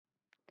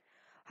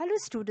Hello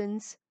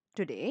students,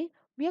 today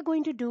we are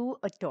going to do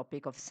a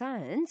topic of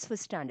science for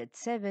Standard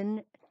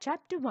 7,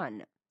 Chapter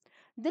 1,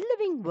 The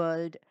Living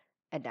World,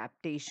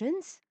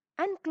 Adaptations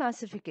and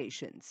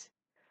Classifications.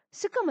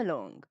 So come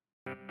along.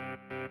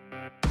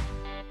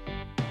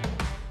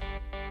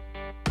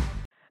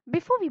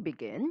 Before we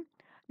begin,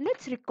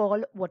 let's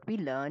recall what we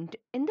learned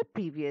in the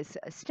previous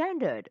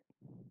standard.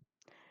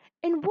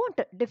 In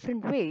what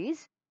different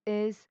ways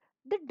is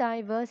the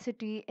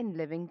diversity in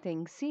living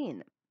things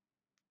seen?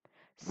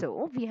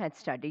 So, we had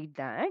studied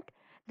that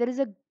there is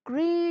a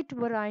great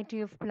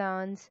variety of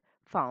plants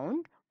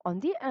found on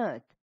the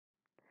earth.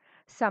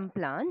 Some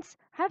plants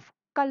have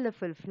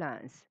colorful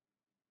flowers.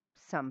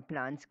 Some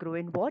plants grow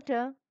in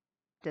water,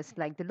 just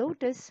like the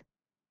lotus.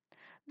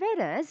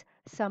 Whereas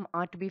some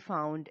are to be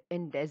found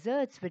in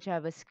deserts which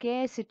have a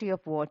scarcity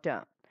of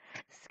water.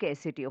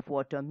 Scarcity of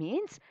water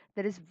means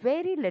there is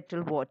very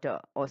little water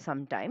or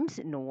sometimes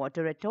no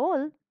water at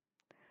all,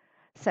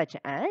 such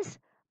as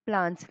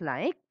plants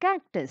like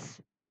cactus.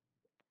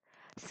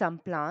 Some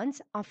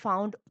plants are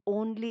found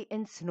only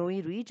in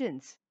snowy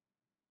regions.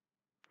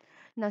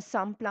 Now,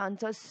 some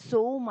plants are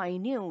so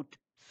minute,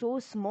 so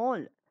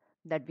small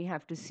that we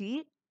have to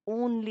see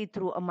only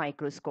through a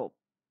microscope,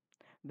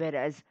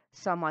 whereas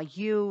some are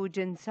huge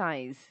in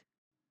size.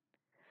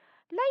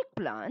 Like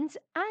plants,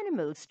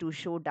 animals too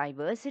show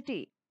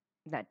diversity.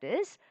 That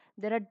is,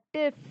 there are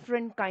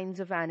different kinds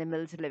of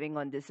animals living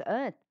on this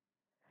earth.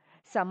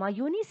 Some are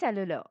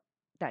unicellular,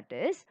 that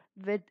is,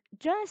 with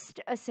just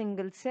a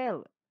single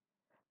cell.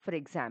 For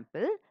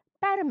example,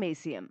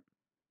 paramecium.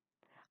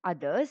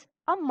 Others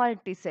are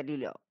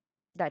multicellular,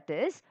 that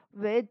is,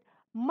 with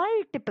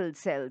multiple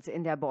cells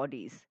in their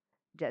bodies,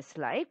 just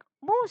like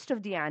most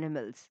of the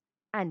animals,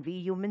 and we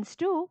humans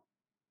too.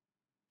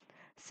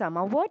 Some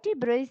are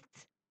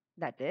vertebrates,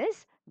 that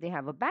is, they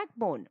have a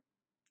backbone,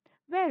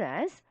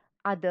 whereas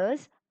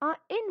others are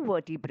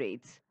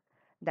invertebrates,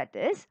 that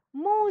is,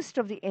 most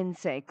of the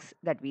insects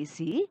that we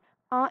see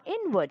are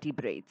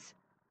invertebrates.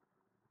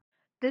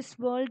 This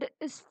world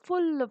is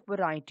full of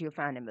variety of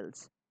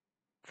animals.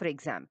 For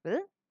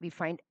example, we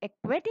find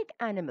aquatic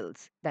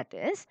animals, that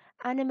is,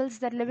 animals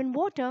that live in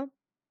water,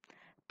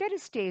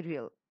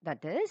 terrestrial,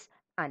 that is,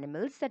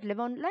 animals that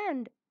live on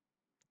land,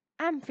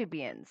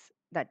 amphibians,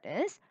 that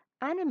is,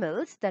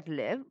 animals that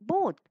live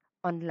both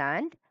on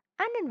land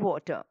and in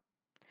water,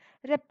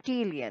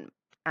 reptilian,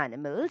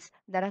 animals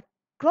that are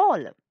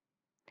crawl,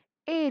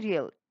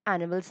 aerial,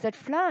 animals that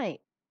fly,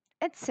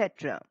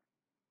 etc.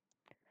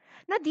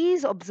 Now,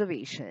 these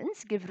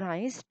observations give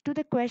rise to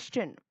the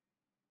question,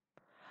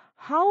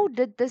 how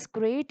did this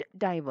great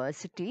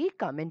diversity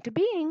come into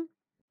being?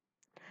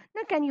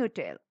 Now, can you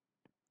tell?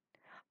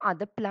 Are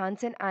the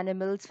plants and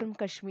animals from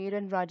Kashmir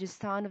and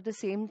Rajasthan of the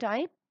same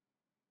type?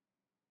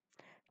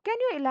 Can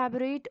you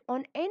elaborate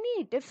on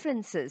any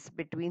differences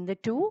between the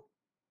two?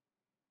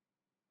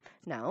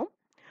 Now,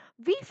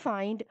 we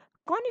find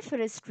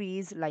coniferous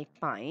trees like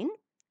pine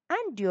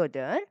and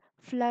deodar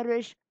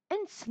flourish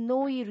in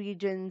snowy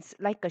regions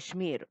like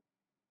Kashmir.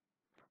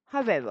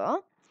 However,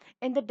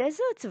 in the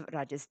deserts of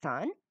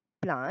Rajasthan,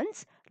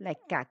 plants like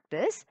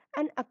cactus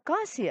and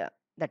acacia,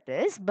 that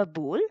is,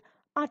 babool,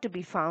 are to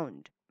be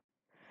found.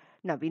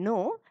 Now we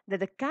know that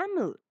the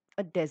camel,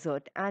 a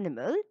desert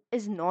animal,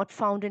 is not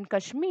found in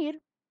Kashmir,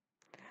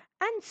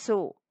 and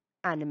so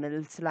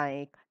animals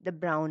like the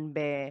brown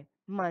bear,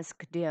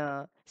 musk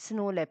deer,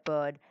 snow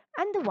leopard,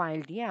 and the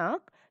wild yak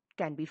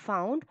can be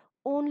found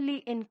only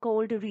in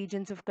cold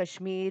regions of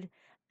Kashmir,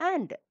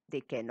 and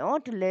they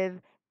cannot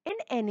live in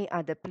any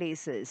other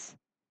places.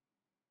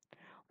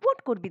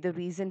 What could be the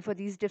reason for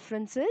these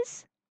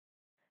differences?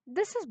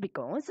 This is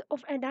because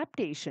of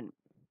adaptation.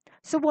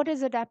 So, what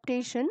is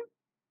adaptation?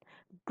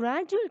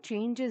 Gradual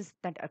changes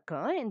that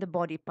occur in the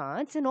body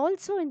parts and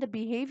also in the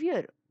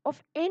behavior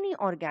of any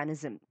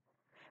organism,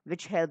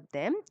 which help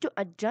them to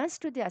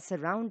adjust to their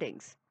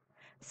surroundings.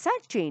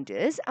 Such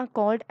changes are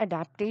called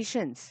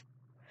adaptations.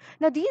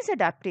 Now, these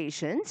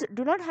adaptations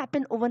do not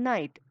happen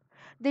overnight,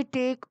 they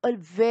take a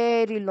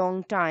very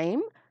long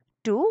time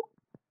to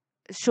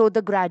show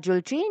the gradual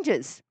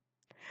changes.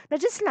 Now,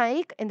 just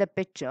like in the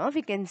picture,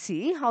 we can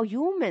see how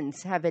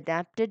humans have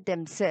adapted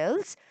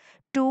themselves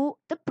to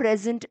the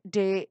present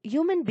day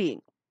human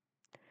being.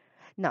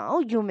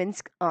 Now,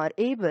 humans are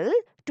able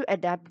to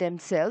adapt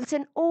themselves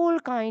in all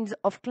kinds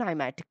of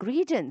climatic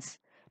regions.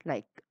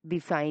 Like we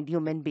find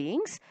human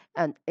beings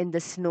and in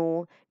the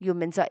snow,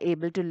 humans are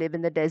able to live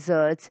in the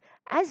deserts,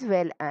 as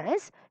well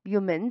as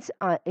humans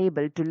are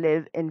able to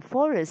live in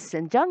forests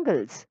and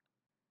jungles.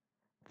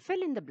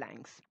 Fill in the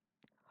blanks.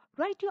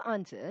 Write your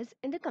answers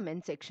in the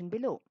comment section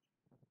below.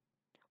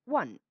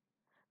 1.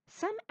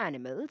 Some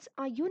animals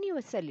are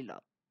unicellular,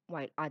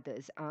 while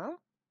others are.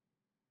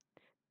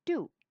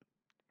 2.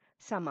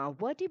 Some are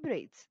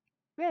vertebrates,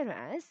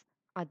 whereas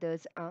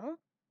others are.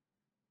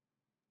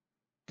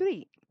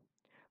 3.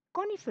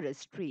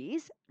 Coniferous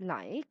trees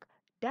like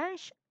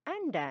dash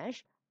and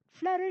dash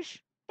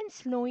flourish in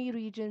snowy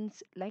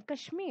regions like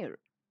Kashmir.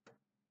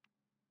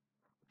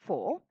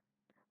 4.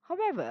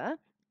 However,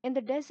 in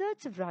the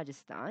deserts of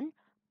Rajasthan,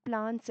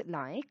 plants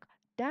like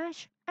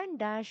dash and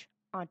dash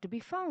are to be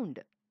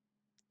found.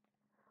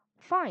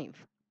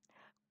 5.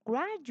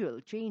 Gradual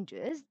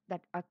changes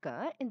that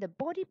occur in the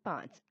body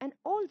parts and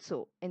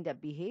also in the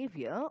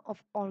behavior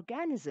of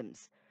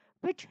organisms,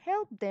 which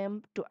help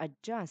them to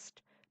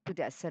adjust to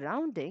their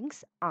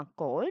surroundings, are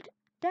called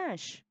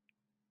dash.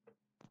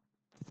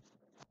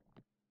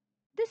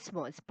 This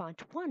was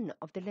part 1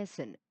 of the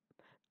lesson.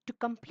 To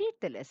complete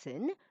the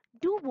lesson,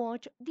 do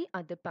watch the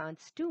other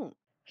parts too.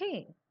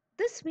 Hey,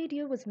 this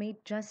video was made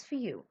just for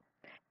you.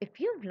 If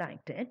you've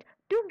liked it,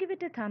 do give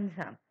it a thumbs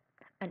up.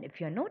 And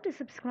if you're not a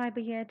subscriber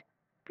yet,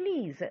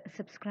 please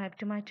subscribe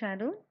to my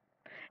channel.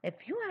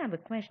 If you have a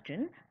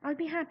question, I'll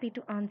be happy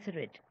to answer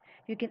it.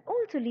 You can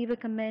also leave a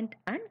comment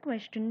and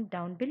question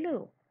down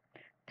below.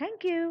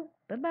 Thank you.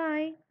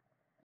 Bye-bye.